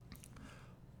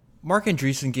Marc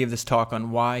Andreessen gave this talk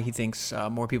on why he thinks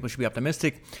more people should be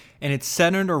optimistic, and it's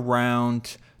centered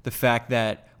around the fact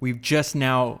that we've just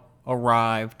now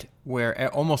arrived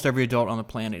where almost every adult on the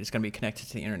planet is going to be connected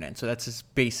to the internet. So that's his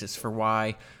basis for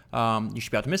why you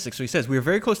should be optimistic. So he says, we are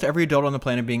very close to every adult on the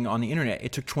planet being on the internet.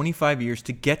 It took 25 years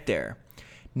to get there.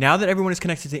 Now that everyone is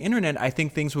connected to the internet, I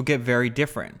think things will get very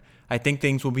different. I think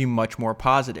things will be much more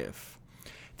positive.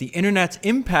 The internet's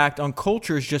impact on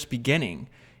culture is just beginning.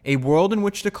 A world in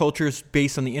which the culture is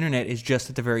based on the internet is just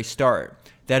at the very start.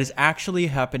 That is actually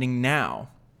happening now.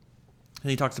 And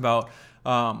he talks about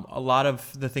a lot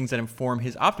of the things that inform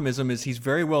his optimism is he's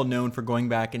very well known for going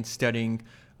back and studying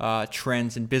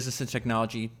trends in business and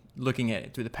technology, looking at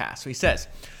it through the past. So he says,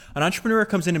 an entrepreneur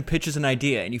comes in and pitches an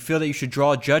idea, and you feel that you should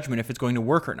draw a judgment if it's going to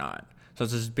work or not. So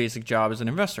that's his basic job as an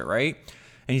investor, right?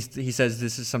 And he says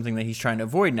this is something that he's trying to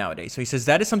avoid nowadays. So he says,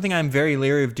 that is something I'm very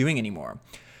leery of doing anymore.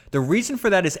 The reason for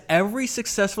that is every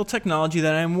successful technology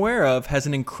that I'm aware of has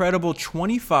an incredible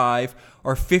 25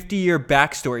 or 50-year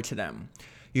backstory to them.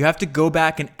 You have to go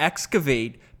back and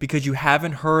excavate because you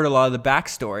haven't heard a lot of the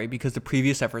backstory because the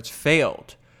previous efforts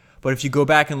failed. But if you go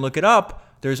back and look it up,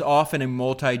 there's often a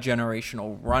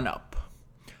multi-generational run-up.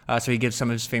 So he gives some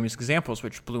of his famous examples,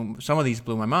 which some of these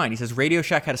blew my mind. He says Radio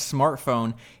Shack had a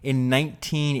smartphone in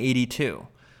 1982.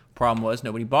 Problem was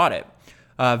nobody bought it.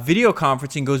 Video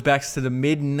conferencing goes back to the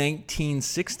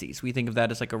mid-1960s. We think of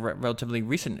that as like a relatively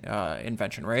recent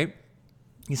invention, right?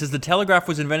 He says the telegraph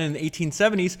was invented in the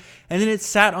 1870s, and then it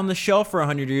sat on the shelf for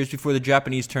 100 years before the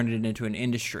Japanese turned it into an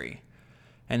industry.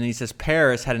 And then he says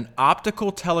Paris had an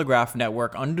optical telegraph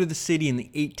network under the city in the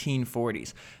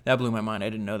 1840s. That blew my mind. I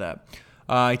didn't know that.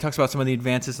 He talks about some of the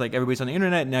advances, like everybody's on the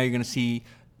internet. Now you're going to see,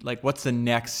 like, what's the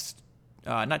next,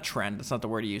 not trend, that's not the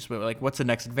word he used, but like, what's the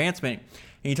next advancement?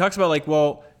 And he talks about, like,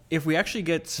 well, if we actually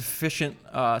get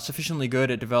sufficiently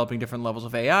good at developing different levels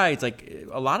of AI, it's like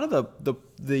a lot of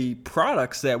the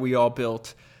products that we all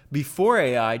built before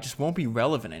AI just won't be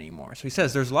relevant anymore. So he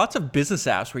says there's lots of business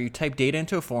apps where you type data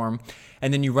into a form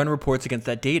and then you run reports against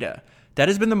that data. That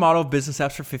has been the model of business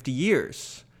apps for 50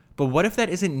 years. But what if that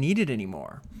isn't needed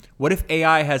anymore? What if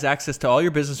AI has access to all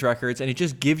your business records and it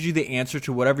just gives you the answer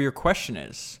to whatever your question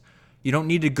is? You don't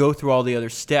need to go through all the other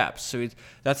steps. So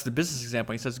that's the business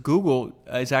example. He says Google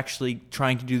is actually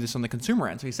trying to do this on the consumer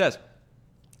end. So he says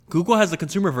Google has the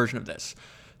consumer version of this.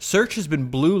 Search has been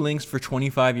blue links for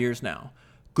 25 years now.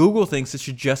 Google thinks it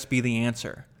should just be the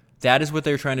answer. That is what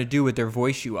they're trying to do with their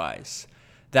voice UIs.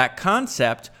 That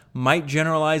concept might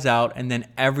generalize out, and then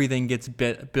everything gets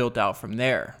built out from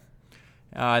there.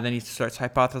 Then he starts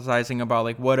hypothesizing about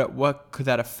like what could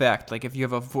that affect? Like if you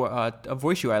have a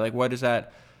voice UI, like what is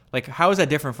that? Like how is that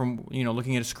different from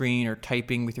looking at a screen or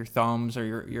typing with your thumbs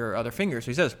or your other fingers?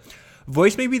 So he says,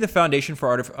 voice may be the foundation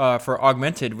for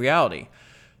augmented reality.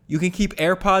 You can keep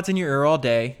AirPods in your ear all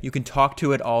day. You can talk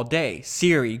to it all day.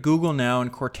 Siri, Google Now, and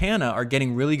Cortana are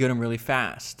getting really good and really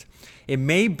fast. It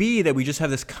may be that we just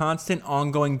have this constant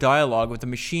ongoing dialogue with the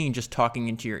machine just talking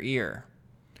into your ear.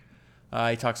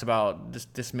 He talks about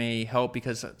this may help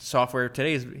because software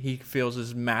today he feels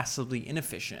is massively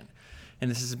inefficient. And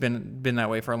this has been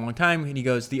that way for a long time. And he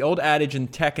goes, the old adage in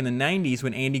tech in the 90s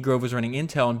when Andy Grove was running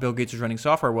Intel and Bill Gates was running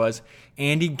software was,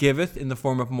 Andy giveth in the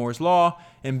form of Moore's Law,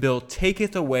 and Bill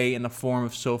taketh away in the form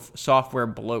of software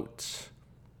bloat.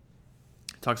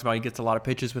 He talks about he gets a lot of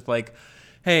pitches with like,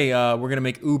 hey, we're going to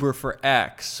make Uber for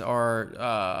X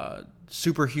or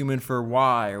Superhuman for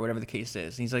Y or whatever the case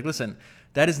is. And he's like, listen,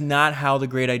 that is not how the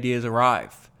great ideas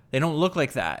arrive. They don't look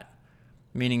like that.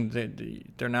 Meaning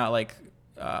they're not like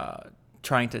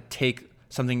trying to take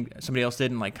something somebody else did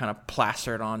and like kind of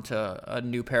plaster it onto a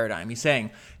new paradigm. He's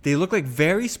saying they look like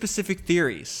very specific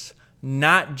theories,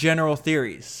 not general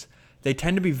theories. They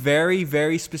tend to be very,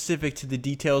 very specific to the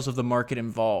details of the market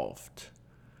involved.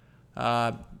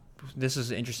 This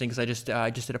is interesting because I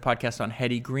just did a podcast on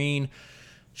Hetty Green.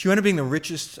 She wound up being the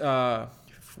richest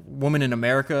woman in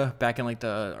America back in like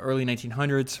the early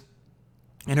 1900s.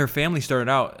 And her family started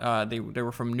out, they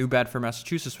were from New Bedford,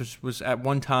 Massachusetts, which was at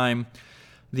one time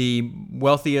the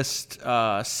wealthiest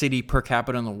city per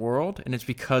capita in the world. And it's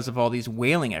because of all these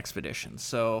whaling expeditions.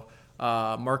 So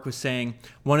Marc was saying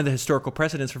one of the historical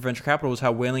precedents for venture capital was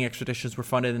how whaling expeditions were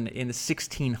funded in the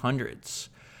 1600s.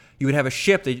 You would have a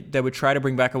ship that would try to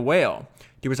bring back a whale.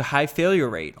 There was a high failure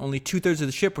rate. Only two-thirds of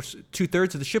the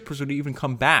ship would even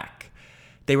come back.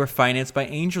 They were financed by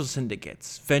angel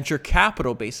syndicates, venture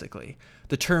capital, basically.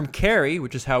 The term carry,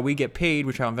 which is how we get paid,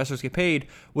 which is how investors get paid,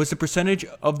 was the percentage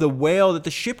of the whale that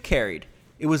the ship carried.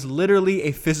 It was literally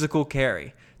a physical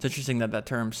carry. It's interesting that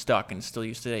term stuck and is still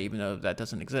used today, even though that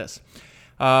doesn't exist.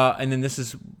 And then this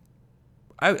is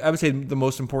I would say the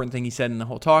most important thing he said in the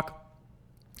whole talk.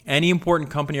 Any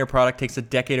important company or product takes a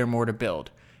decade or more to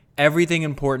build. Everything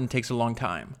important takes a long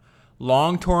time.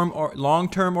 Long-term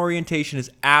orientation is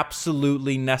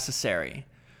absolutely necessary.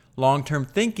 Long-term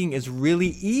thinking is really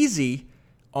easy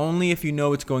only if you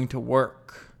know it's going to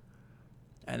work.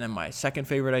 And then my second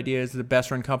favorite idea is the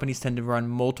best-run companies tend to run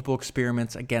multiple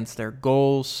experiments against their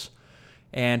goals.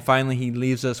 And finally, he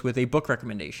leaves us with a book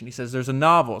recommendation. He says there's a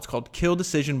novel. It's called Kill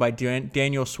Decision by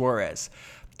Daniel Suarez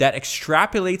that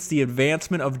extrapolates the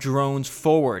advancement of drones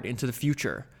forward into the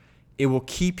future. It will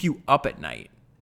keep you up at night.